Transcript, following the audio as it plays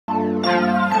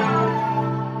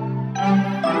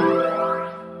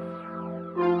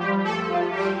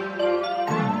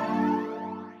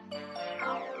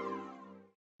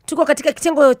Tuko katika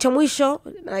kitengo cha mwisho,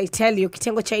 I tell you,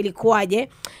 kitengo cha ilikuwaje.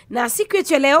 Na siku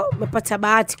yetu ya leo nimepata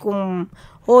bahati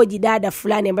kumhoji dada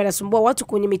fulani ambaye anasumbua watu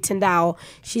kwenye mitandao.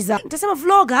 Nitasema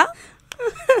vlogger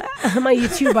ama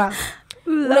YouTuber.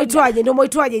 Unaitwaje? Ndio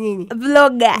mwaitwaje nyinyi?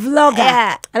 Vlogger.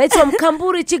 Yeah. Anaitwa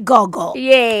Mkamburi Chigogo.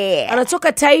 Yeah.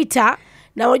 Anatoka Taita.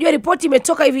 Na unajua ripoti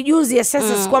imetoka hivi juzi ya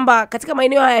census kwamba katika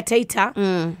maeneo haya ya Taita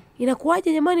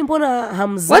inakuwaje jamani, mbona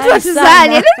hamzai sana? Watu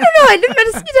wasizali. I don't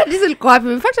know tatizo liko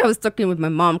wapi. In fact, I was talking with my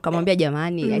mom, kamwambia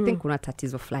jamani, I think kuna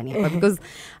tatizo fulani hapa because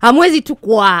hamwezi tu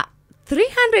kwa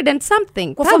 300 and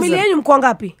something. Kwa familia yenu mko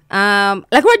ngapi?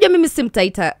 Like unajua mimi si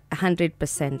Mtaita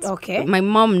 100%. Okay. My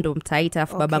mom ndo Mtaita,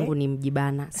 afu babangu ni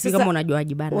Mjibana. Si kama unajua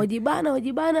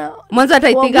Wajibana. Mwanzo hata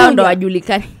itinga ndo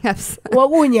wajulikani kabisa.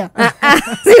 Wagunya.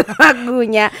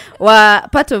 Wagunya wa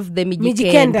part of the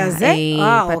Mijikendas,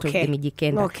 part of the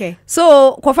Mijikenda. Okay.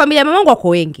 So kwa familia mamangu wako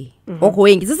wengi. Wako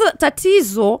wengi. Sasa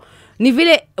tatizo ni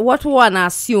vile watu wana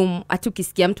assume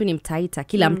atukisikia mtu ni Mtaita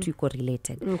kila mtu yuko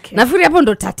related. Okay. Nafikiri hapo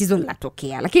ndo tatizo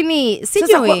linatokea. Lakini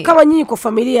sijui kama nyinyi kwa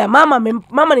familia mama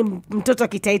ni mtoto wa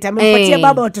Kitaita, amempatia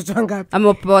baba watoto wangapi?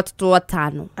 Amepewa watoto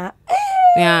 5.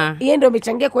 Yeah. Yeye ndio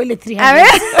amechangia kwa ile 300.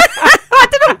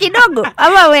 Watoto kidogo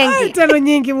ama wengi? Tano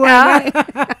nyingi bwana.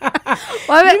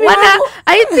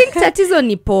 I think tatizo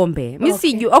ni pombe. Mimi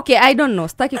sijui. Okay, I don't know.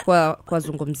 Sitaki kwa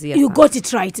zungumzia. You got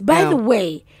it right. By the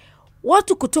way,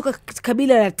 watu kutoka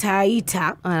kabila la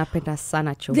Taita anapenda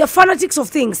sana chofu. They are fanatics of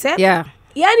things, eh? Yeah.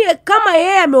 Yani kama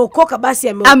yeye ameokoka basi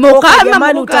ameokoka,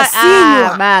 jamani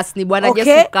utasinywa. Basi ni Bwana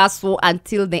Yesu Kasu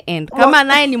until the end. Kama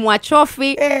naye ni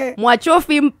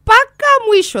mwachofi mpaka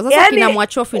mwisho. Sasa kina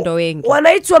mwachofi ndo wengi.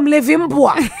 Wanaitwa mlevi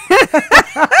mbwa.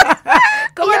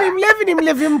 Kama ni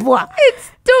mlevi mbwa.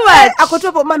 It's too much.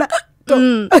 Akotopo maana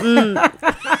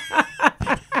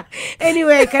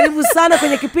Anyway, karibu sana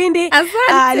kwenye kipindi.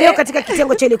 Leo katika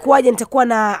kitengo cha ilikuwaje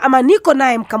niko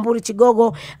naye Mkamburi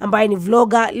Chigogo ambaye ni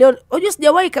vlogger. Leo unajua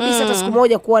sijawahi kabisa hata siku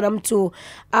moja kuwa na mtu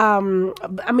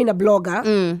blogger.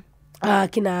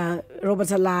 Kina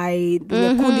Robert Alai,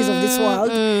 the kundis of this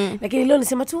world. Lakini leo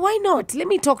nisema tu why not? Let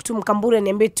me talk to Mkamburi and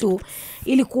niambie tu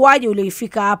ilikuwaje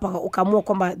ulifika hapa ukaamua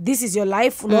kwamba this is your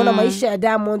life. Unaona maisha ya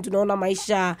Diamond, unaona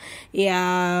maisha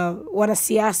ya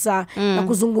wanasiasa na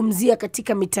kuzungumzia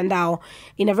katika mitandao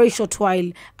in a very short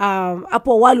while.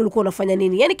 Hapo awali ulikuwa unafanya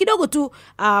nini? Yaani kidogo tu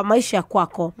maisha ya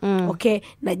kwako. Okay?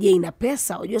 Na je, ina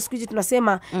pesa? Unajua siku hizi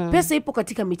tunasema pesa ipo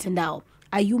katika mitandao.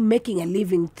 Are you making a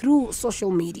living through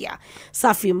social media?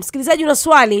 Safi. Msikilizaji una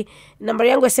swali, nambari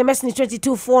yangu SMS ni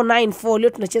 22494. Leo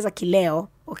tunacheza kileo.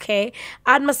 Okay?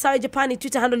 @Masai Japani,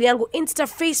 Twitter handle yangu, Insta,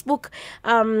 Facebook.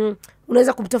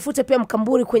 Unaweza kumtafuta pia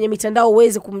Mkamburi kwenye mitandao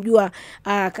uweze kumjua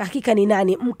hakika ni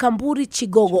nani. Mkamburi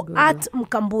Chigogo.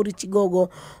 @Mkamburi Chigogo.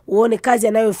 Uone kazi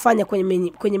anayofanya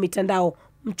kwenye mitandao.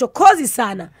 Mchokozi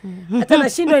sana. Hata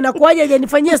nashindwa inakuaje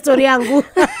hajanifanyia story yangu.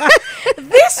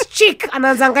 This chick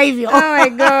anaanzanga hivyo. Oh my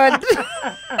god.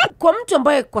 Kwa mtu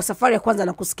ambaye kwa safari ya kwanza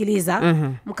anakusikiliza,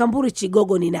 Mkamburi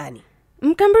Chigogo ni nani?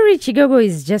 Mkamburi Chigogo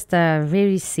is just a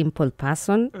very simple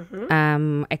person.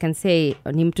 I can say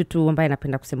ni mtu tu ambaye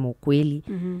anapenda kusema ukweli,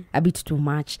 a bit too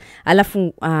much.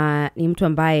 Alafu ni mtu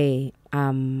ambaye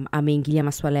ameingilia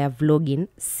masuala ya vlogging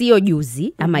sio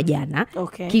juzi ama jana,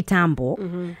 kitambo.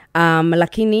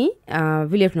 Lakini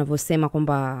vile tunavyosema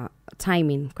kwamba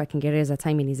timing, kwa Kiingereza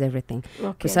timing is everything.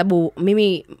 Kwa sababu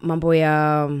mimi mambo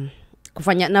ya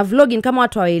kufanya na vlogging kama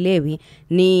watu hawaelewi,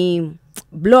 ni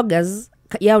bloggers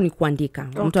yao ni kuandika.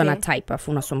 Mtu ana type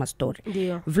afu unasoma story.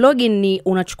 Dio. Vlogging ni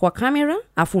unachukua kamera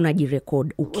afu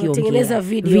unajirecord ukiongea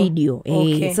video.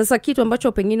 Sasa kitu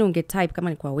ambacho pengine ungetype kama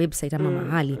ni kwa website ama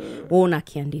mahali, wewe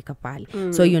unakiandika pale.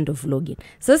 So hiyo ndio vlogging.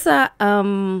 Sasa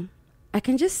I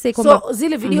can just say kwamba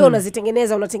zile video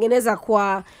unatengeneza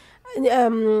kwa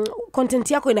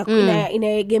content yako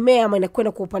inaegemea ama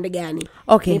inakwenda kwa upande gani?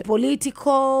 Ni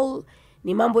political,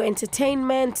 ni mambo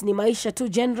entertainment, ni maisha tu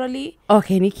generally?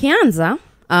 Okay, nikianza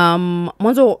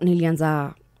mwanzo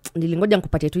nilingoja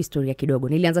nikupatie tu historia kidogo.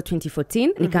 Nilianza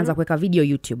 2014, nikaanza kuweka video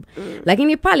YouTube.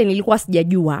 Lakini pale nilikuwa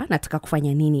sijajua nataka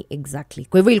kufanya nini exactly.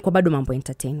 Kwa hivyo ilikuwa bado mambo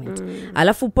entertainment.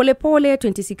 Alafu pole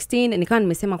 2016 nikawa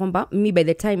nimesema kwamba mimi by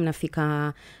the time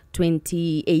nafika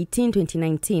 2018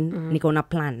 2019 nikaona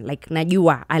plan, like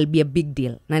najua I'll be a big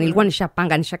deal. Na nilikuwa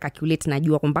nisha-calculate,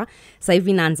 najua kwamba sasa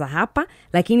hivi naanza hapa,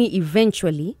 lakini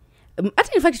eventually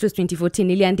hata in fact it was 2014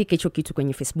 niliandika hicho kitu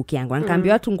kwenye Facebook yangu.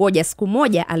 Nikaambia watu ngoja siku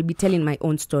moja I'll be telling my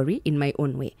own story in my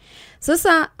own way.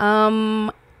 Sasa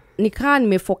nikaa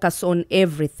nimefocus on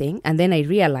everything and then I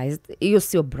realized hiyo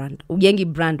sio brand. Ujengi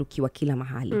brand ukiwa kila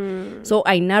mahali. So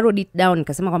I narrowed it down,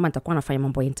 nikasema kwamba nitakuwa nafanya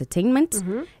mambo ya entertainment.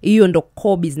 Hiyo ndo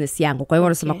core business yangu. Kwa hiyo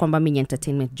nasema kwamba mimi ni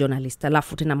entertainment journalist.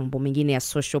 Alafu tena mambo mengine ya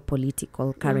social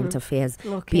political current affairs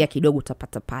pia kidogo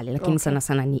utapata pale. Lakini sana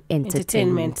sana ni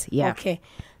entertainment. Yeah. Okay.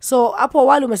 So hapo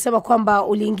awali umesema kwamba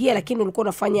uliingia lakini ulikuwa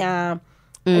unafanya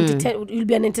you'll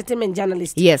be an entertainment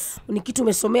journalist. Yes. Ni kitu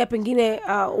umesomea pengine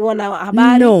wana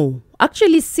habari? No.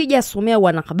 Actually sijasomea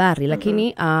wana habari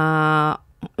lakini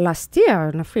last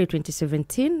year na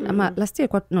 2017 ama last year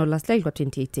ilikuwa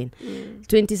 2018.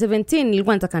 2017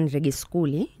 nilikuwa nataka nirejee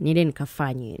skuli niende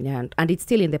nikafanye and it's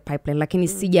still in the pipeline lakini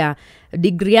sija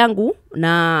degree yangu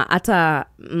na hata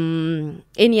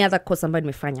any other course ambayo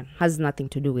nimefanya has nothing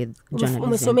to do with journalism.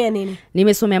 Umesomea nini?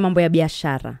 Nimesomea mambo ya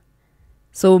biashara.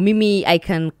 So mimi I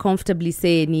can comfortably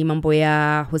say ni mambo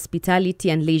ya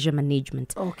hospitality and leisure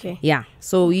management. Okay. Yeah.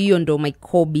 So hiyo ndo my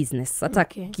core business. Hata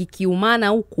kikiumana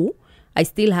huku I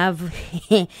still have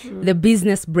the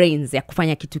business brains ya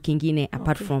kufanya kitu kingine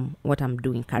apart from what I'm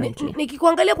doing currently.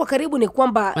 Nikikuangalia kwa karibu ni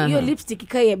kwamba hiyo lipstick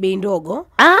ikai ya bei ndogo.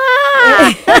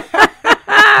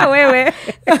 Wewe.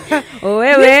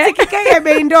 Lipstick ikai ya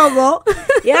bei ndogo.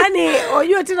 Yaani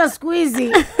unajua tena siku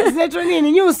hizi zinaitwa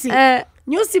nini nyusi?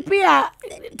 Nyusi pia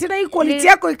tena hii quality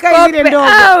yako ikai zile ndogo.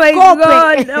 Oh my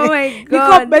god. Ni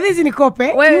kope, hizi ni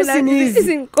kope. Nyusi ni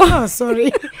hizi. Oh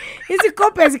sorry. Hizi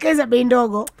kope zikai za bei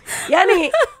ndogo.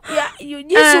 Yaani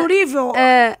jinsi ulivyo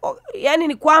yani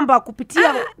ni kwamba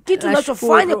kupitia kitu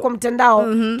unachofanya kwa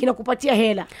mtandao kinakupatia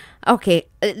hela. Okay.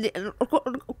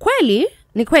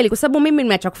 Ni kweli kwa sababu mimi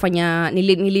nimeacha kufanya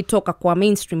nilitoka kwa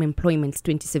mainstream employment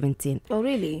 2017. Oh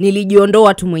really?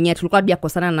 Nilijiondoa tu mwenyewe, tulikuwa bia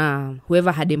kosana na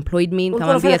whoever had employed me,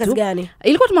 nikamwambia tu.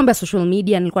 Ilikuwa tumwambia social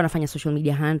media, nilikuwa nafanya social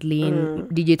media handling,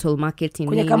 digital marketing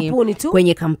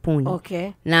kwenye kampuni. Okay.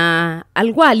 Na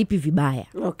alikuwa alipi vibaya.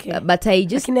 Okay. But I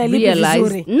just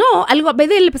realized no, alikuwa by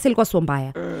the way pesa ilikuwa sio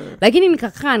mbaya. Lakini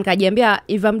nikakaa nikajiambia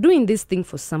if I'm doing this thing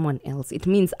for someone else, it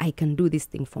means I can do this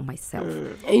thing for myself.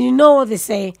 And you know what they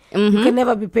say, you can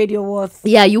never be paid your worth.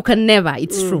 Yeah, you can never,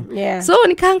 it's true. Yeah. So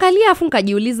nikaangalia afu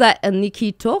nikajiuliza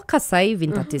nikitoka sasa hivi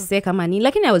nitateseka kama nini,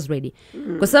 lakini I was ready.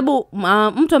 Kwa sababu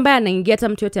mtu ambaye anaingia, hata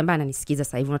mtu yote ambaye ananisikiza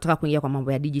sasa hivi unataka kuingia kwa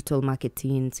mambo ya digital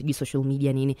marketing, social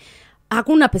media nini,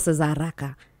 hakuna pesa za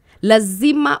haraka.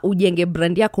 Lazima ujenge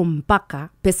brand yako mpaka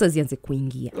pesa zianze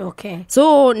kuingia. Okay.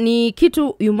 So ni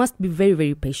kitu you must be very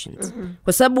very patient.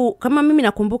 Kwa sababu kama mimi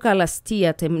nakumbuka last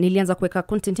year nilianza kuweka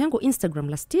content yangu Instagram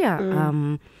last year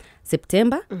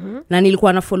September na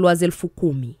nilikuwa na followers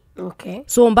 10,000. Okay.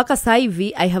 So mpaka sasa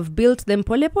hivi I have built them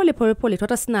pole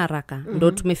hata sina haraka.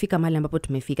 Ndio tumefika mahali ambapo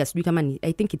tumefika. Sijui kama ni,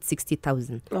 I think it's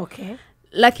 60,000. Okay.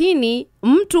 Lakini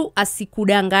mtu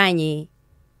asikudanganye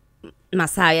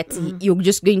masaa ati you're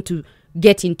just going to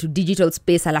get into digital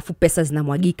space alafu pesa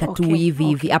zinamwagika tu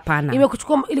hivi hapana.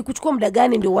 Ilikuchukua muda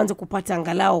gani ndio uanze kupata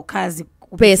angalau kazi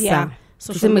kupitia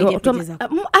social media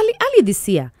ali this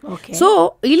year? Okay.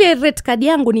 So ile rate card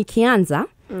yangu nikianza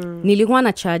nilikuwa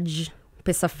na charge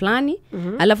pesa fulani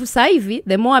alafu sasa hivi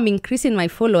the more I'm increasing my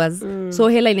followers so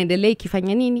hela inaendelea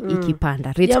ikifanya nini ikipanda,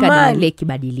 rate card inaendelea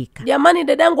ikibadilika. Jamani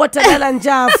dadangu atalala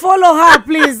njaa. Follow her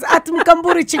please at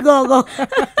Mkamburi Chigogo.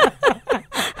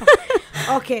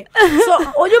 Okay. So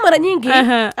unajua mara nyingi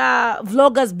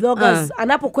vloggers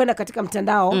anapokwenda katika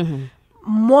mtandao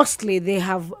mostly they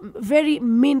have very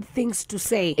mean things to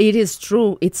say. It is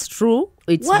true, it's true,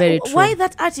 it's very true. Why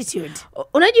that attitude?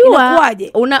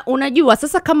 Unajua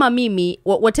sasa kama mimi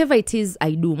whatever it is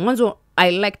I do, mwanzo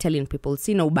I like telling people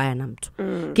sina ubaya na mtu.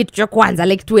 Kitu cha kwanza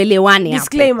like tuelewane hapo.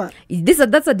 Disclaimer.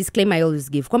 That's a disclaimer I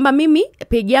always give. Kwamba mimi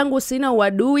page yangu sina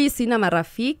uadui, sina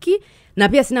marafiki na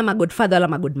pia sina magodfather wala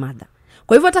magodmother.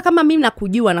 Kwa hivyo hata kama mimi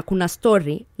nakujua na kuna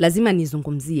story lazima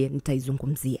nizungumzie,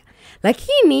 nitaizungumzia.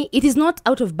 Lakini it is not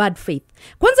out of bad faith.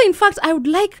 Kwanza in fact I would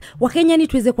like Wakenya ni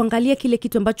tuweze kuangalia kile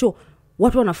kitu ambacho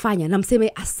watu wanafanya na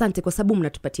mseme asante kwa sababu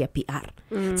mnatupatia PR.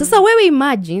 Sasa wewe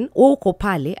imagine wewe uko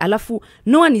pale alafu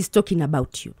no one is talking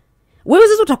about you. Wewe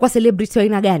sasa utakuwa celebrity wa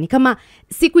aina gani kama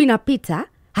siku inapita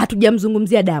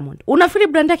hatujamzungumzia Diamond?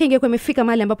 Unafikiri brand yake ingekuwa imefika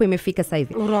mahali ambapo imefika sasa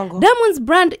hivi? Diamond's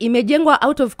brand imejengwa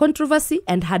out of controversy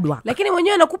and hard work. Lakini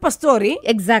mwenyewe anakupa story.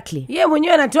 Exactly. Yeye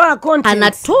mwenyewe anatoa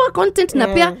content na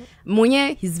pia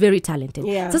mwenyewe he's very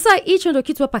talented. Sasa hicho ndio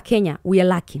kitu hapa Kenya we are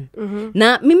lacking.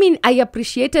 Na mimi I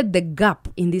appreciated the gap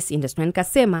in this industry.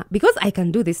 Nikasema because I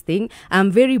can do this thing,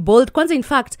 I'm very bold. Kwanza in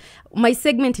fact my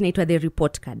segment inaitwa the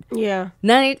report card.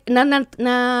 Na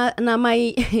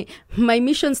my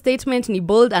mission statement ni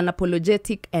bold,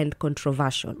 unapologetic and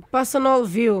controversial. Personal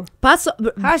view.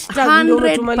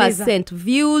 #100%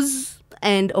 views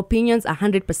and opinions are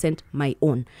 100% my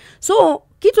own. So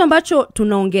kitu ambacho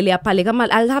tunaongelea pale, kama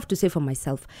I'll have to say for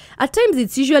myself, at times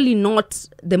it's usually not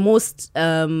the most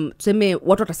tuseme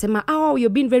watu watasema you're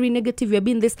being very negative, you're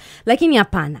being this, lakini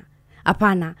hapana.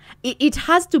 It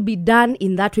has to be done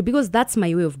in that way because that's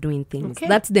my way of doing things. Okay.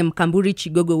 That's the Mkamburi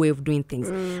Chigogo way of doing things.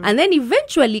 And then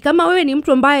eventually, kama wewe ni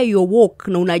mtu ambaye you're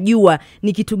woke na unajua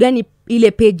ni kitu gani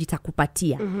ile page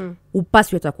itakupatia,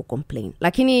 upaswi hata kucomplain.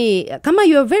 Lakini kama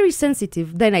you're very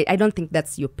sensitive, then I don't think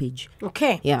that's your page.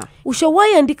 Okay. Yeah.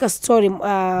 Ushawahi andika story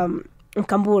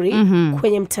Mkamburi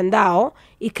kwenye mtandao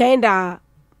ikaenda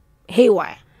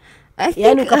haywire?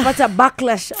 Yani ukapata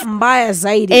backlash mbaya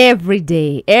zaidi. Every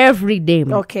day.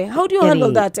 Okay. How do you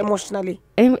handle that emotionally?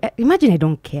 Imagine I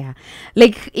don't care.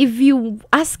 Like, if you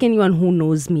ask anyone who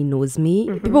knows me,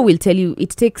 people will tell you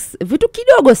it takes vitu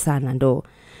kidogo sana ndo.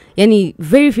 Yani,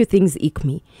 very few things ick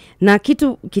me. Na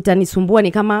kitu kitanisumbua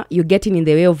ni kama you're getting in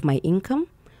the way of my income.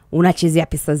 Unachezea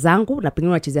pesa zangu na pengine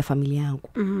unachezea familia yangu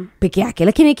peke yake.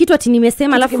 Lakini kitu ati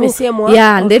nimesema alafu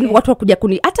and then watu wakuja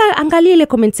kuni hata angalia ile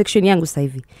comment section yangu sasa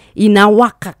hivi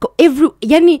inawaka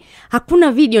yani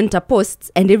hakuna video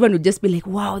nitapost and everyone would just be like,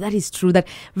 wow, that is true. That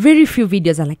very few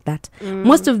videos are like that.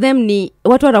 Most of them ni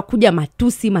watu wanakuja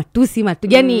matusi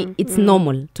yani it's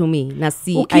normal to me na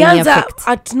si ukianza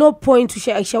at no point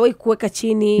ushawahi kuweka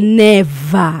chini.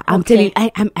 Never. I'm telling you,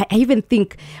 I even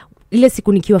think ile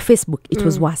siku nikiwa Facebook it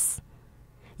was worse.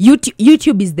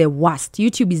 YouTube is the worst.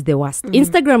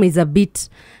 Instagram is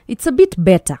it's a bit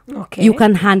better. Okay. You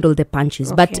can handle the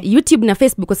punches. Okay. But YouTube na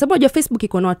Facebook, kwa sababu Facebook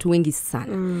iko na watu wengi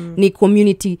sana. Ni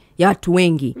community ya watu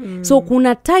wengi. So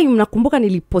kuna time nakumbuka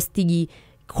nilipostigi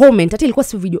comment, hata ilikuwa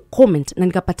si video, comment, na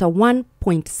nikapata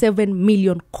 1.7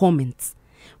 million comments.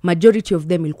 Majority of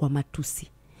them ilikuwa matusi.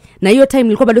 Na hiyo time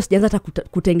nilikuwa bado sijaanza hata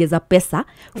kutengeza pesa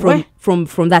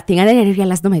from that thing. And then I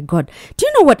realized, oh my God, do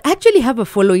you know what? I actually have a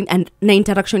following and na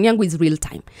interaction yangu is real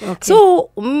time. Okay. So,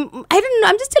 I don't know,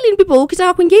 I'm just telling people,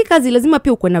 ukitaka kuingia kazi lazima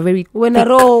pia uko na very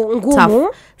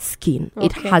tough skin. Okay.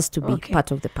 It has to be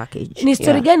part of the package. Ni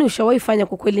story gani ushawahi fanya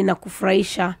kwa kweli na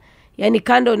kufurahisha? Yani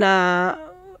kando na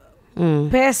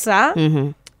pesa,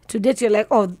 to date you're like,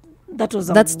 oh,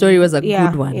 that story was a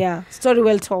good one. Yeah, story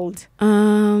well told.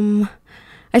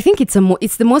 I think it's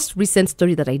the most recent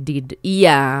story that I did.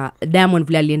 Yeah, Diamond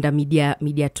vile alienda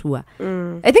media tour.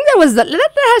 I think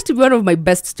that has to be one of my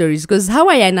best stories because how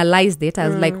I analyzed it, I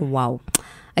was like, wow.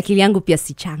 Akili yangu pia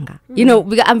si changa. You know,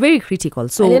 I'm very critical.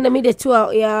 So alienda media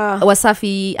tour, yeah.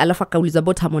 Wasafi alafu akauliza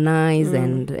about Harmonize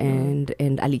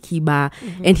and Alikiba,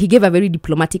 and he gave a very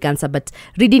diplomatic answer, but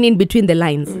reading in between the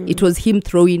lines, it was him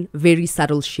throwing very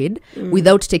subtle shade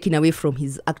without taking away from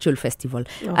his actual festival.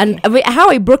 Okay. And how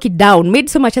I broke it down made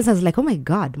so much sense. I was like, oh my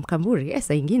God, Mkamburi, yes,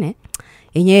 ingine.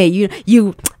 And yeah,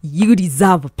 you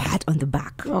deserve a pat on the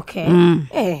back. Okay.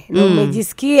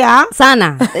 Umejisikia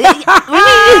sana.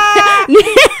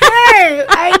 Hey,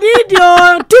 I need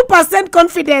your 2%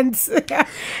 confidence.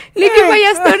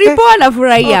 Nikifanya story poa na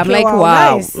furahia. I'm like,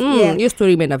 wow. Nice. Your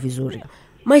story imeenda vizuri.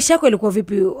 Maisha yako ilikuwa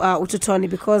vipi utotoni?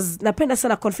 Because napenda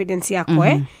sana confidence yako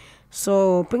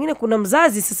So pengine kuna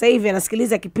mzazi sasa hivi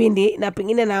anasikiliza kipindi na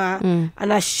pengine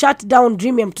ana shut down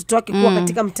dream ya mtoto wake kuwa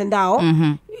katika mtandao.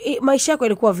 Maisha yako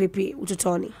ilikuwa vipi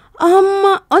utotoni?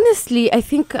 Honestly, I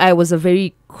think I was a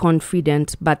very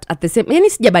confident, but at the same, yani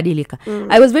sijabadilika.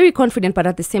 I was very confident, but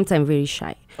at the same time very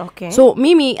shy. Okay. So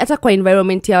mimi hata kwa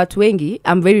environment ya watu wengi,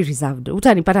 I'm very reserved.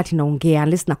 Utanipata ati naongea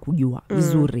unless nakujua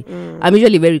vizuri. I'm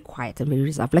usually very quiet and very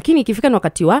reserved. Lakini ikifika ni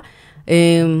wakati wa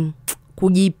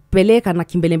kujipeleka na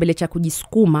kimbelembele cha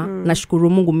kujisukuma, nashukuru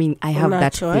Mungu mimi I have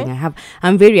that thing.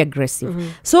 I'm very aggressive.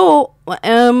 So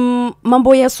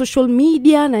mambo ya social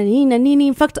media na nini,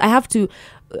 in fact I have to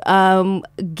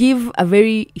give a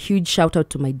very huge shout out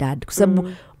to my dad, kwa sababu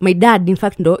my dad in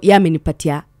fact ndo yeye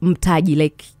amenipatia mtaji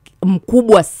like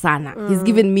mkubwa sana. He's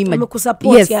given me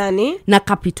yani na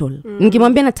capital.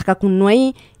 Nikimwambia nataka kununua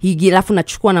hii alafu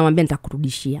nachukua na mwambia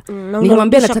nitakurudishia.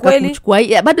 Nikimwambia nataka kuchukua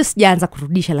bado sijaanza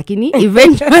kurudisha, lakini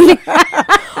eventually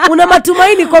una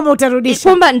matumaini kwamba utarudisha.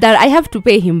 Kwamba I have to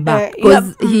pay him back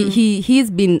because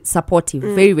he's been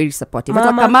supportive, very very supportive.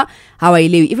 Hata kama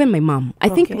hawaelewi, even my mom, I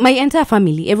think my entire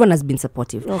family, everyone has been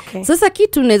supportive. Sasa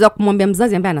kitu naweza kumwambia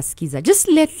mzazi ambaye anasikiza, just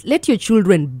let your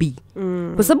children be.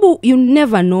 Kwa sababu you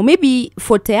never know, maybe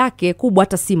forte yake kubwa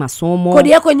hata si masomo. Kodi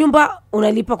yako nyumba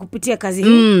unalipa kupitia kazi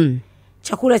hii.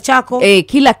 chakula chako,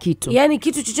 kila kitu, yani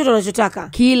kitu chochote unachotaka,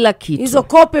 kila kitu. Hizo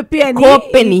kope pia ni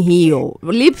kope ni hiyo,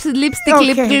 lipstick,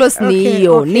 lip gloss ni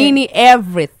hiyo, nini,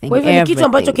 everything. Kwa hivyo ni kitu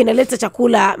ambacho kinaleta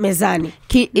chakula mezani.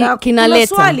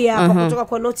 Kinaleta. Swali hapa kutoka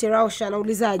kwa Noti Rausha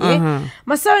anaulizaje?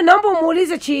 Masawe, naomba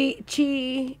umuulize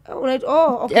Chigo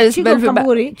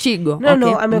Mkamburi. Chigo.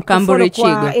 No, Mkamburi Chigo.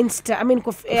 Kwa Insta,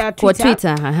 kwa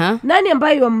Twitter. Nani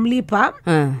ambaye yamlipa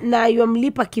na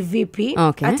yamlipa kivipi?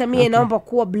 Hata mimi naomba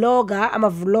kuwa blogger ama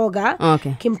vlogger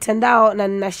kimtandao na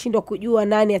ninashindwa kujua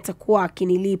nani atakuwa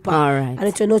akinilipa.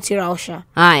 Anaitwa Noti Rausha.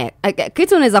 Haya,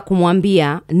 kitu unaweza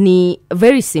kumwambia ni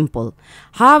very simple.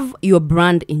 Have your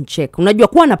brand in check. Unajua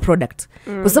kuwa na product.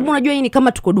 Kwa sababu unajua hii ni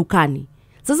kama tuko dukani.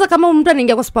 Sasa kama mtu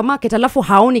anaingia kwa supermarket alafu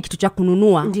haoni kitu cha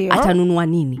kununua, atanunua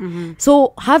nini?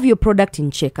 So have your product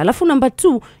in check. Alafu number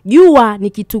 2, jua ni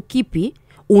kitu kipi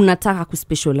unataka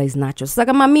kuspecialize nacho. Sasa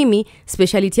kama mimi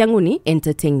speciality yangu ni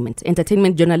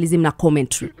entertainment journalism na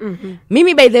commentary.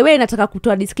 Mimi by the way nataka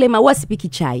kutoa disclaimer, huwa sipiki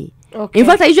chai. In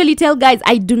fact, I usually tell guys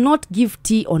I do not give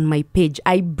tea on my page.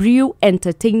 I brew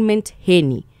entertainment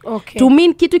henny. To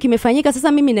mean kitu kimefanyika,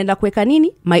 sasa mimi naenda kuweka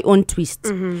nini? My own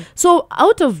twist. So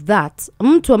out of that,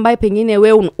 mtu ambaye pengine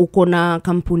wewe uko na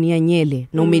kampuni ya nyele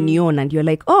na umeniona, ndio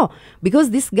like,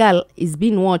 because this girl is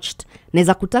being watched,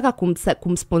 naweza kutaka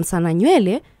kumsponsor na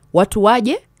nywele, watu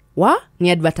waje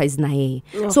ni advertise na yeye.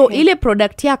 So ile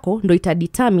product yako ndo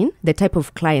itadetermine the type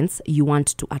of clients you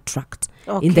want to attract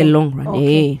in the long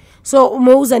run. So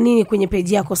umeuza nini kwenye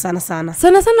page yako sana sana?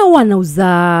 Sana huwa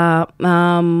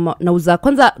nauza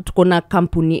kwanza,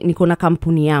 niko na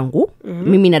kampuni yangu,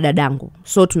 mimi na dadangu.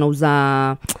 So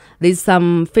tunauza, there's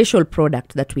some facial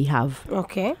product that we have.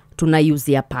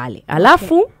 Tunaiuzia pale.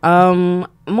 Alafu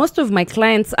most of my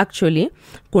clients actually,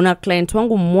 kuna client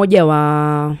wangu mmoja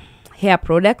wa hair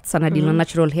products, anadili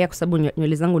natural hair kwa sababu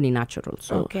nywele zangu ni natural.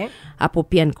 So hapo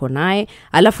pia niko naye.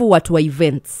 Alafu watu wa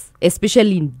events,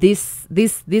 especially in this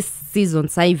season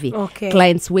hivi,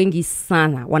 clients wengi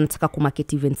sana wanataka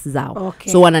kumarket events zao.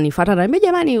 So wananifuata na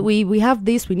jamani, we have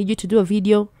this, we need you to do a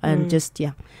video and just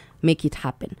make it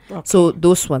happen. So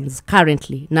those ones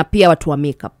currently, na pia watu wa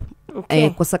makeup.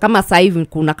 Kwa sababu kama sasa hivi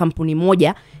kuna kampuni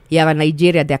moja ya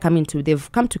Nigeria, they've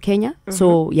come to Kenya.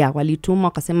 So walituma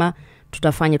wakasema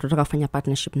tutaka kufanya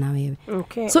partnership na wewe.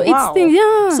 So it's thing,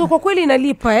 so kwa kweli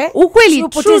inalipa ukweli,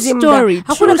 true story.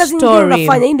 Hakuna kazi nyingine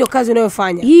unafanya, hii ndio kazi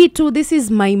unayofanya. Hii too, this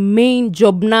is my main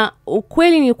job. Na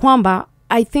ukweli ni kwamba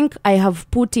I think I have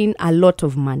put in a lot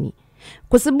of money.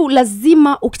 Kwa sababu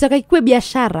lazima ukitaka ikue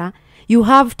biashara, you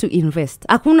have to invest.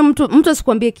 Hakuna mtu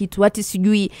asikwambie kitu ati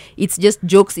sijui, it's just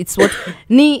jokes, it's what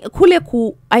ni kule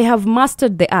I have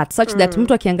mastered the art such that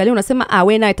mtu akiangalia unasema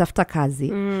wewe na itafuta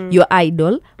kazi, your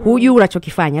idol, huyu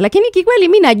unachokifanya. Lakini kikweli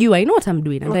mimi najua, I know what I'm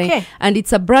doing, and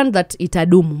it's a brand that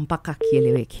itadumu mpaka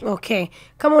kieleweke.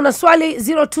 Kama una swali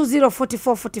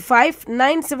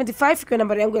 0204445975 kwa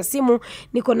nambari yangu ya simu.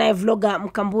 Niko naye vlogger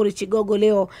Mkamburi Chigogo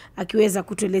leo akiweza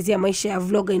kutuelezea maisha ya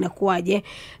vlogger inakuaje.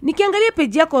 Nikiangalia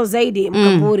page yako zaidi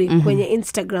Mkamburi kwenye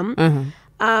Instagram,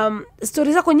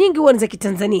 stories zako nyingi huwa ni za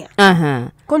Kitanzania.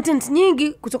 Content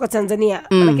nyingi kutoka Tanzania,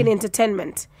 lakini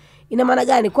entertainment. Ina maana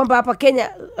gani kwamba hapa Kenya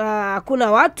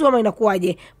kuna watu ama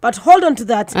inakuaje? But hold on to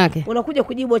that. Unakuja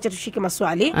kujibu, acha tushike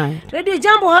maswali. Radio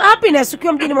Jambo Happiness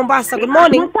ukiwa mjini Mombasa. Good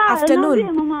morning,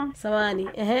 afternoon. Samani.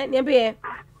 Niambie.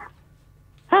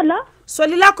 Hello.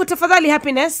 Swali lako tafadhali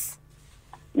Happiness.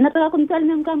 Nataka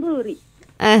kumsalimia Mkamburi.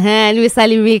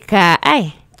 Nimesalimika.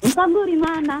 Mkamburi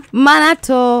mana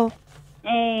to.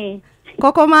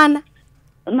 Koko mana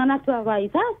to vai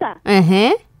sasa.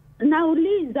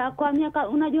 Nauliza kwa miaka,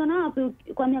 unajua na hapo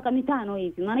kwa miaka 5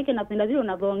 hivi. Maana yake napenda vile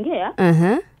unavyoongea.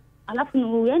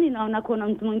 Alafu yani naona kuna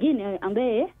mtu mwingine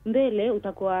ambaye mbele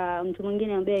utakuwa mtu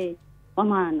mwingine ambaye wa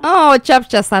maana.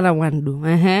 Chapcha sana Wandu.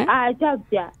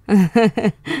 Chapcha.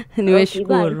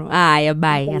 Niweshukuru.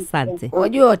 Bye, asante.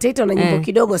 Unajua wataita na nyimbo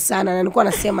kidogo sana, na nilikuwa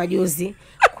nasema juzi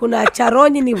kuna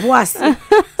charonyi ni bwasi.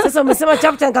 Sasa umesema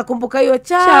chapcha, nikakumbuka hiyo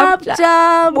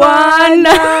chapcha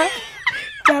bwana.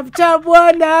 Chapcha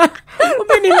bwana.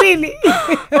 Ni mbili.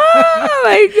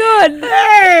 My God.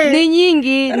 Ni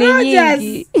nyingi.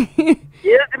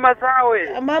 Yes,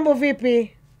 Masawe. Mambo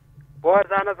vipi? Poa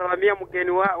sana, salamia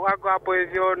mgeni wako hapo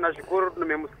hivyo, nashukuru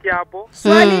tumemsikia hapo.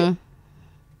 Swali.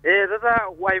 Sasa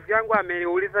wife yangu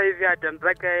ameniuliza hivi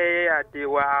atanitaka yeye ati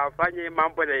wafanye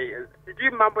mambo ya sijui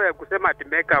mambo ya kusema ati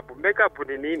makeup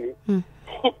ni nini?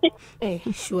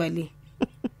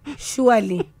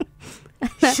 Surely.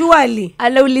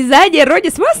 Anaulizaje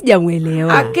Roger?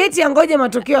 Sijamuelewa. Aketi angoje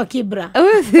matokeo ya Kibra.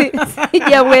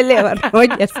 Sijamuelewa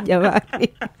Roger, sijamani.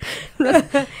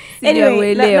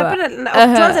 Anyway,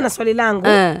 napenda tuanze na swali langu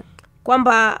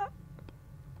kwamba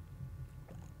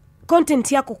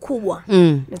content yako kubwa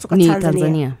inatoka ni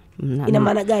Tanzania. Ina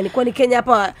maana gani? Kwani Kenya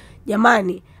hapa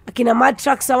jamani akina Mad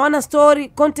Tracks hawana story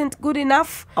content good enough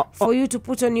for you to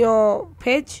put on your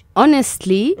page?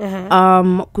 Honestly,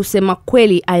 kusema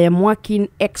kweli I am working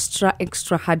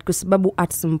extra hard kwa sababu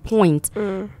at some point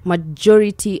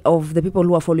majority of the people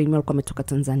who are following me walikuwa wametoka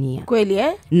Tanzania. Kweli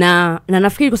na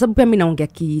nafikiri kwa sababu pia mimi naongea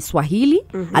Kiswahili,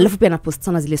 alafu pia napost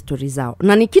sana zile stories zao.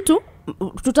 Na ni kitu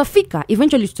tutafika,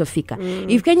 eventually tutafika.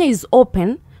 If Kenya is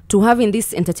open to having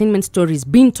these entertainment stories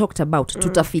being talked about,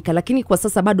 tutafika. Lakini kwa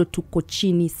sasa bado tuko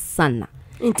chini sana.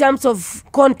 In terms of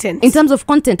content. In terms of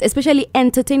content, especially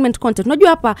entertainment content. Unajua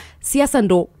hapa siasa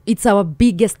ndo it's our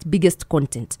biggest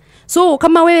content. So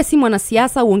kama wewe si mwana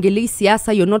siasa, uongelei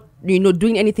siasa, you're not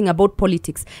doing anything about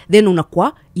politics, then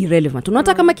unakuwa irrelevant.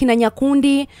 Unataka kama kina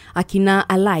Nyakundi, akina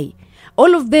Alai,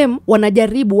 all of them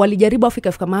walijaribu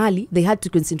Afrika mahali they had to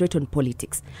concentrate on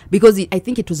politics because I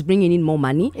think it was bringing in more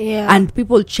money, and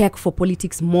people check for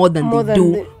politics more than they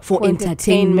do for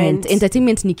entertainment.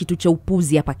 Entertainment ni kitu cha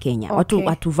upuzi hapa Kenya.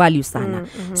 Watu value sana.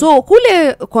 So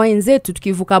kule kwa wenzetu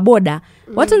tukivuka boda,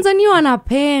 Watanzania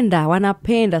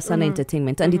wanapenda sana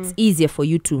entertainment, and it's easier for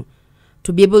you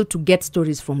to be able to get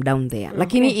stories from down there.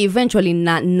 Lakini eventually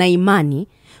na imani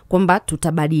kwamba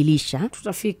tutabadilisha,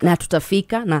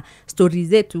 tutafika na stories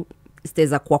zetu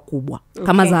zitaweza kuwa kubwa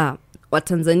kama za wa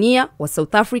Tanzania, wa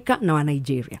South Africa na wa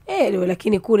Nigeria.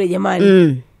 Lakini kule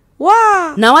jamani wow,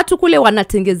 na watu kule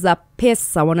wanatengeza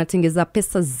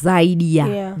pesa zaidi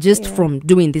from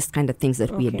doing this kind of things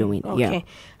that we are doing.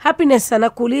 Happiness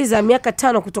anakuuliza miaka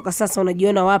 5 kutoka sasa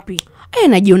unajiona wapi?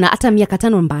 Najiona hata miaka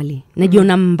 5 mbali.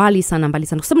 Najiona mbali sana kwa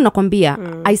sababu nakwambia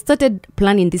I started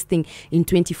planning this thing in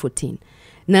 2014.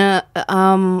 Na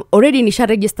already nisha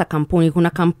register kampuni. Kuna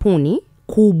kampuni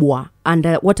kubwa and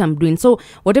what I'm doing. So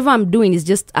whatever I'm doing is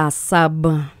just a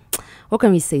what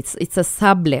can we say? It's a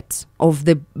sublet of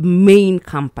the main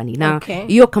company. Now,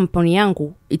 hiyo company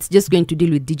yangu, it's just going to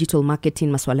deal with digital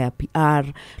marketing, maswala ya PR.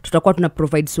 Tutakuwa tuna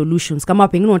provide solutions. Kama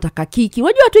pengine unataka kiki,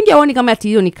 wajua watu wengi hawaoni kama ati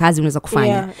hiyo ni kazi unaweza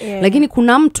kufanya. Lakini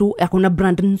kuna mtu akona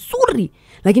brand nzuri,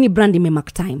 lakini brand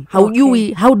imemark time.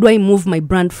 How do I move my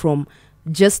brand from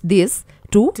just this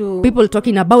to people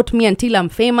talking about me until I'm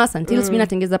famous, until mimi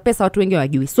natengeza pesa watu wengi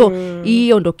wajui. So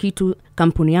hiyo ndo kitu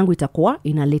kampuni yangu itakuwa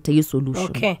inaleta hiyo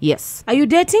solution. Yes. Are you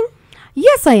dating?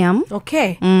 Yes, I am.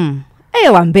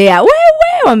 Wambea.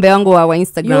 Wambea wangu wa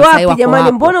Instagram sasa wako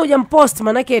jamani, mbona hujampost?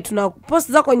 Manake tuna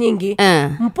post zako nyingi.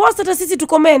 Mpost hata sisi tu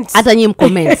comment. Hata nyinyi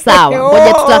mcomment sawa.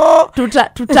 Ngoja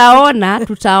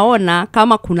tutaona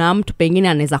kama kuna mtu pengine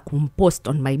anaweza kumpost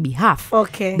on my behalf.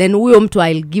 Then huyo mtu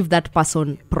I'll give that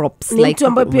person props. Ni mtu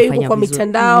ambaye pia yuko kwa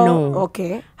mitandao. No.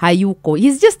 Hayuko.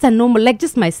 He's just a normal, like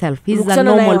just myself. He's a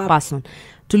normal person.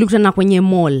 Tulikutana kwenye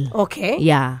mall.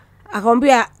 Yeah.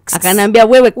 Akanambia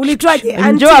wewe ulitwaje?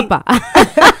 Njoo hapa.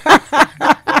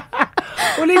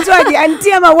 Ulitwaje?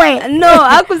 Anti ama wewe? No,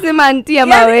 hakusema anti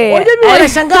ama wewe. Unajua mimi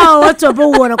wanashangaa watu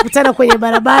ambao wanakutana kwenye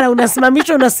barabara,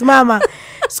 unasimamishwa unasimama.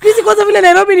 Siku hizi kwanza vile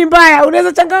Nairobi ni mbaya,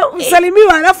 unaweza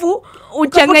usalimiwa alafu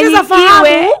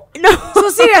uchanganyikiwe. No.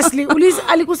 So seriously,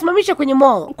 alikusimamisha kwenye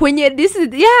mall? Kwenye this is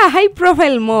high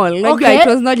profile mall. Like it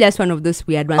was not just one of those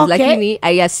weird ones. Lakini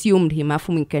I assumed him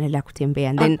afu nikaendelea kutembea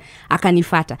and then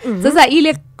akanifuata. Sasa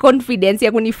ile confidence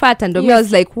ya kunifuata ndio I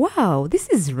was like, wow, this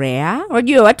is rare.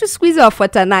 Unajua watu siku hizi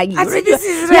wafuatanaji.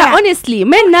 Yeah, honestly,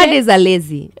 men nowadays are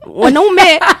lazy.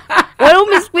 Wanaume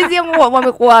siku hizi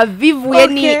wamekuwa vivu,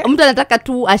 yani mtu anataka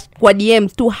tu kwa DM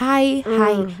tu hi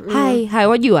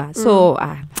wajua. So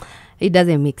it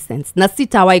doesn't make sense. Na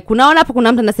sitawai kunaona hapo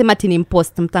kuna mtu anasema ati ni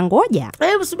impost, mtangoja.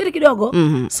 Subiri kidogo.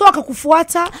 So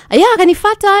akakufuata?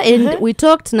 Akanifuata and we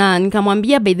talked na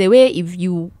nikamwambia by the way if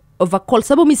you overcall,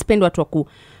 sababu mimi sipendi watu waku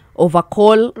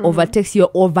overcall, overtext,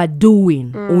 you're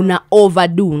overdoing. Una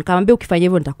overdo. Nikamwambia ukifanya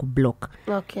hivyo nitakublock.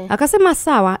 Akasema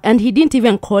sawa, and he didn't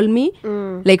even call me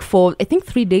like for I think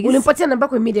 3 days. Ulimpatia namba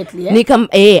yako immediately? Nikam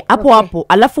hapo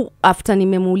alafu after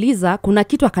nimemuuliza kuna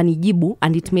kitu akanijibu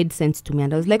and it made sense to me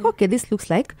and I was like okay, this looks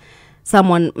like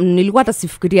someone. Nilikuwa hata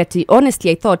sifikiria ati,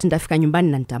 honestly I thought nitafika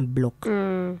nyumbani na nitamblock.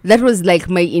 That was like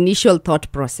my initial thought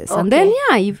process. And then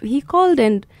he called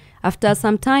and after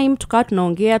some time tukawa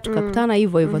tunaongea tukakutana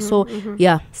hivyo. So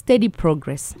steady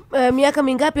progress. Miaka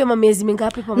mingapi ama miezi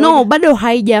mingapi pamoja? No, bado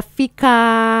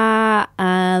haijafika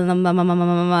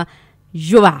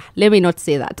let me not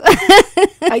say that.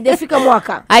 Haijafika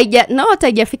mwaka?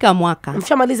 Haijafika mwaka.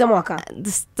 Mshamaliza mwaka?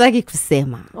 Sitaki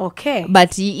kusema.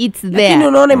 But it's there. Lakini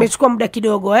unaona imechukua muda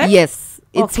kidogo Yes.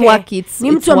 It's work.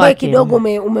 Ni mtu ambaye kidogo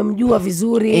umemjua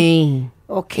vizuri.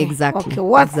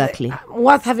 Exactly.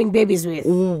 Worth having babies with.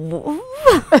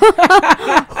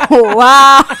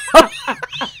 Wow.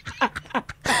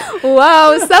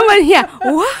 Wow, someone here.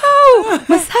 Wow,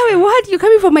 Masawe, what? You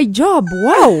coming for my job?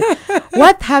 Wow.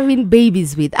 What having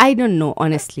babies with? I don't know,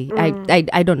 honestly.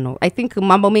 I don't know. I think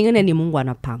mambo mengine ni Mungu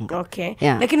anapanga. Okay.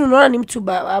 Yeah. Lakini unaona ni mtu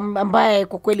ambaye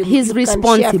kwa kweli he's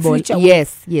responsible.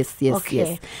 Yes.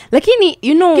 Lakini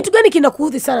you know, kitu gani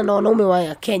kinakuudhi sana na wanaume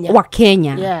wa Kenya? Wa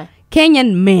Kenya. Yeah.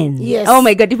 Kenyan men. Yes. Oh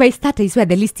my God, if I start, I swear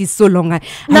the list is so long.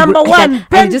 Number one,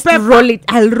 I'll just roll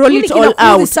it all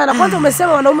out. Sana kwanza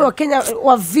umesema wanaume wa Kenya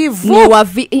wavivu.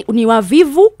 Ni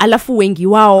wavivu, alafu wengi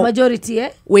wao. Majority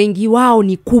wengi wao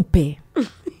ni kupe.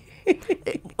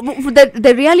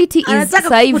 The reality is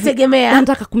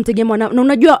anataka kumtegemea na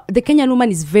unajua the Kenyan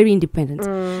woman is very independent.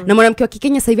 Na mwanamke wa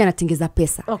Kikenya sasa hivi anatengeza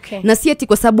pesa. Okay. Na si eti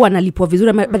kwa sababu analipwa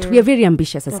vizuri, but we are very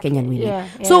ambitious as Kenyan women. Yeah.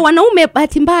 So wanaume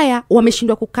bahati mbaya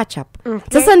wameshindwa ku catch up.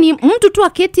 Sasa ni mtu tu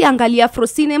aketi angalia Afro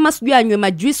cinema, sijui anywe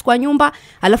majuice kwa nyumba,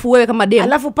 alafu wewe kama dem.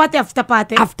 Alafu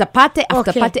after party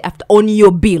on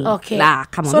your bill. Okay.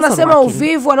 Come on. So nasema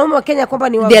uvivu wanaume wa Kenya kwamba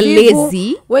ni wavivu.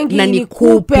 Wengi na ni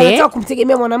kupe, wanataka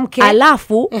kumtegemea mwanamke.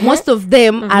 Alafu most of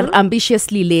them are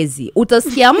ambitiously lazy.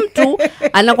 Utasikia mtu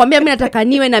anakuambia mimi nataka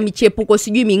niwe na michepuko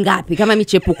sijui mingapi, kama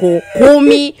michepuko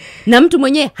 10, na mtu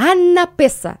mwenyewe hana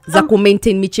pesa za ku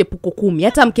maintain michepuko 10,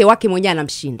 hata mke wake mwenyewe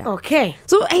anamshinda. Okay.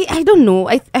 So I don't know.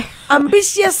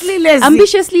 Ambitiously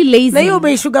lazy. Na hiyo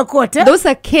umeishuga kote. Those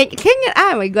are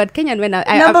Kenyan. Oh my God, Kenyan men.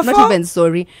 I'm not even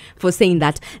sorry for saying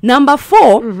that. Number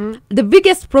 4, the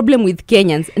biggest problem with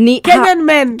Kenyans ni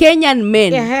Kenyan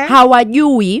men.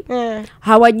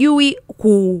 Hawajui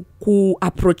ku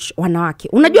approach wanawake.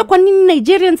 Unajua kwa nini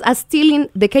Nigerians are stealing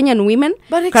the Kenyan women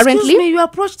but currently? Excuse me, you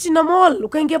approached in a mall,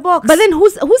 ukaingia box. But then who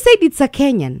said it's a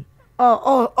Kenyan?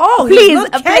 Oh, please.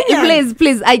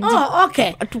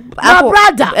 Okay. My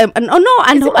brother.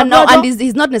 And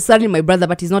he's not necessarily my brother,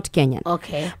 but he's not Kenyan.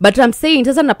 Okay. But I'm saying,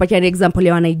 sasa napatia an example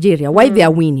ya Nigeria, why they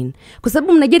are winning. Kwa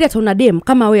sababu Nigeria taona dem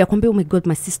kama wewe akwambia, oh my God,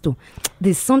 my sister,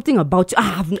 there's something about you.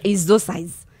 Is those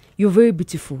size. You're very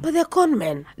beautiful. But they're con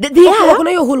men. They are. Kuna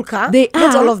hiyo hulka. They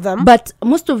not are, all of them. But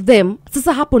most of them,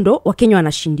 sasa hapo ndo Wakenya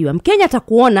wanashindiwa. Mkenya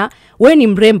atakuona wewe ni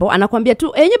mrembo, anakuambia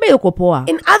tu nyebe uko poa.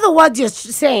 In other words, you're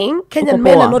saying Kenyan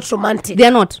men are not romantic. They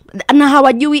are not. Na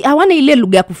hawana ile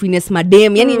lugha ya kufines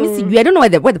madem. Yani mimi sijui, I don't know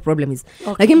where the problem is.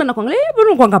 Okay. Lakini mimi nakuangalia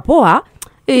mbona kwanga poa?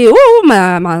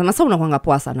 Masa unakuanga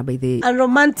poa sana by the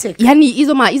unromantic. Yani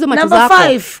hizo macho zako. Number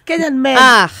 5, Kenyan men.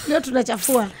 Leo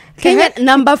tunachafua. Kenyan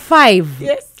number 5.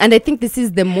 Yes. And I think this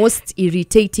is the most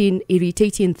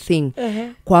irritating thing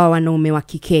kwa wanaume wa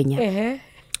Kikenya.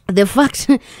 The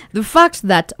fact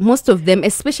that most of them,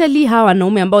 especially hawa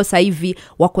wanaume ambao sasa hivi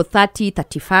wako 30,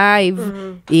 35,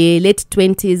 late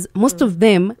 20s, most of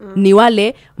them ni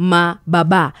wale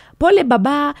mababa. Pole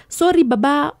baba, sorry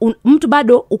baba, mtu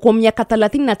bado uko miaka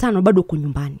 35 bado uko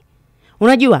nyumbani.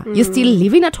 Unajua, you still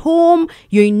living at home,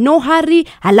 you're in no hurry,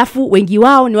 halafu wengi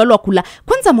wao ni wale wakula.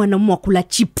 Kwanza mwanamume wakula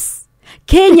chips.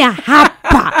 Kenya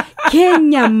hapa.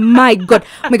 Kenya, my God,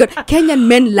 Kenyan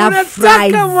men love fries.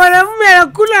 Unataka mwanamume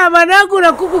anakula managu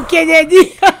na kuku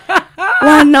kienyeji.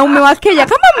 Wanaume wa Kenya,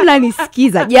 kama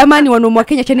mnanisikiza, jamani, wanaume wa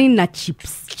Kenya chaneni na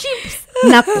chips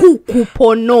na kuku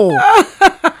pono.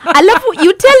 Alafu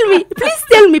please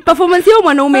tell me performance yao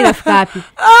mwanaume inafika wapi?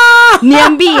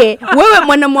 Niambie, wewe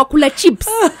mwanamume wakula chips.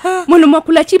 Mwanamume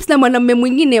wakula chips na mwanamume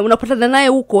mwingine unapatana naye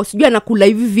huko, sijui anakula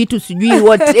hivi vitu, sijui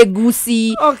what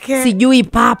egusi, sijui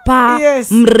papa,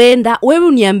 mrenda. Wewe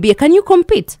uniambie, can you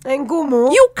compete?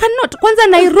 Ngumu. You cannot. Kwanza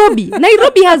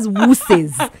Nairobi has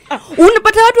wooses.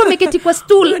 Unapata watu wameketi kwa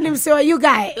stool. Ni msewa you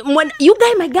guy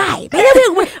my guy.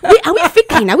 Are we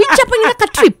faking? Are we chopping like a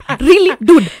trip? Really,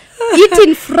 dude?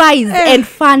 Eating fries and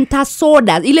Fanta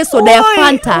sodas. Ile soda ya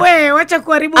Fanta. Wewe wacha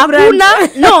kuharibu brand.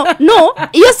 No.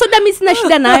 Hiyo soda mimi sina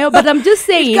shida nayo, but I'm just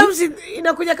saying. It comes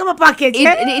inakuja kama package.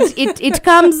 It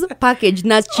comes package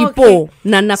na chipo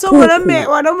na kuku.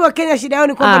 So wanaume wa Kenya shida yao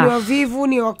ni kwamba ni wavivu,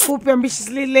 ni wakupe,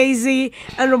 ambitiously lazy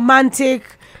and romantic.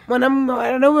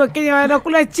 Wanaume wa Kenya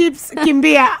wanakula chips,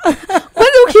 kimbia.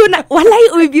 Kwanza ukiona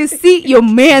walai, if you see your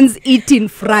man's eating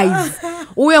fries,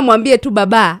 uwe mwambie tu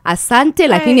baba asante,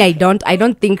 lakini I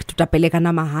don't think tutapeleka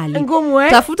na mahali. Ngumu,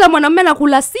 tafuta mwanamume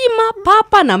anakula sima,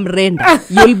 papa na mrenda.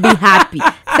 You'll be happy.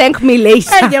 Thank me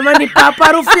later. Jamani, papa,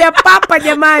 harufu ya papa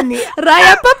jamani.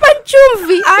 Raya papa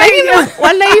chumvi. Lakini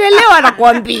wanaielewa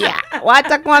anakuambia.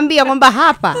 Watakwambia kwamba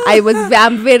hapa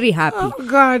I'm very happy. Oh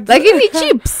God. Lakini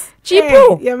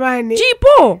chipo. Jamani.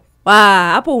 Chipo.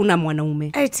 hapo una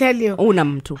mwanaume. I tell you. Una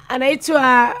mtu.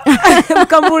 Anaitwa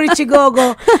Mkamburi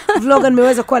Chigogo. Vlogger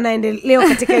nimeweza kuwa naende leo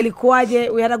katika ilikuwaje.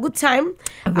 We had a good time.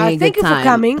 Thank you for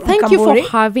coming. Thank you for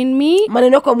having me.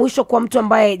 Maneno yako mwisho kwa mtu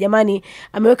ambaye jamani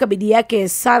ameweka bidii yake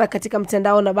sana katika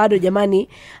mtandao na bado jamani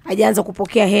hajaanza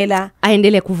kupokea hela.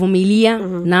 Aendelee kuvumilia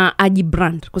na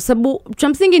ajibrand. Kwa sababu cha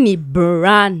msingi ni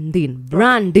branding.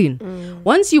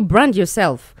 Once you brand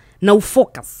yourself, na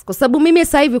ufocus. Kwa sababu mimi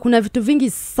sasa hivi kuna vitu vingi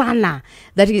sana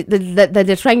that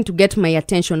they're trying to get my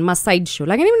attention, my side show.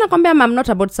 Lakini mimi nakwambia I'm not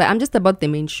about side, I'm just about the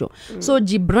main show. So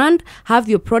jibrand,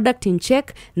 have your product in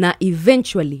check na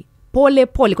eventually pole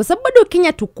kwa sababu bado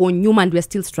Kenya tuko nyuma and we are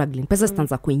still struggling. Pesa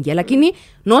zitaanza kuingia lakini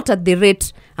not at the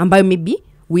rate ambayo maybe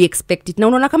we expect it. Na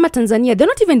unaona kama Tanzania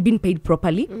they're not even being paid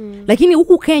properly. Lakini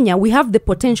huku Kenya we have the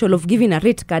potential of giving a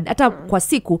rate card. Hata kwa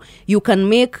siku you can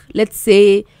make, let's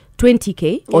say,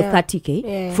 20k or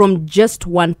 30k from just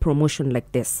one promotion like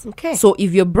this. Okay. So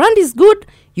if your brand is good,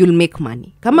 you'll make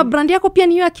money. Kama brand yako pia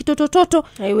ni ya kitotototo,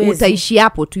 utaishi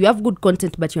hapo tu. You have good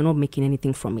content but you're not making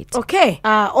anything from it. Okay.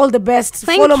 All the best.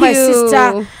 Thank Follow you. my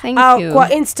sister You.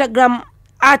 Kwa Instagram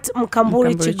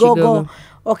 @Mkamburi Chigogo.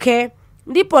 Okay.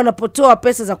 Ndipo anapotoa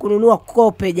pesa za kununua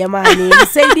kope jamani.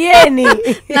 Nisaidieni.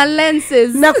 Na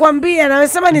lenses. Nakwambia na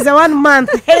amesema ni za 1 month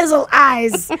hazel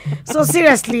eyes. So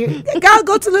seriously, girl,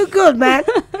 go to look good, man.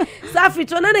 Safi,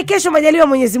 tuonane kesho majaliwa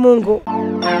Mwenyezi Mungu.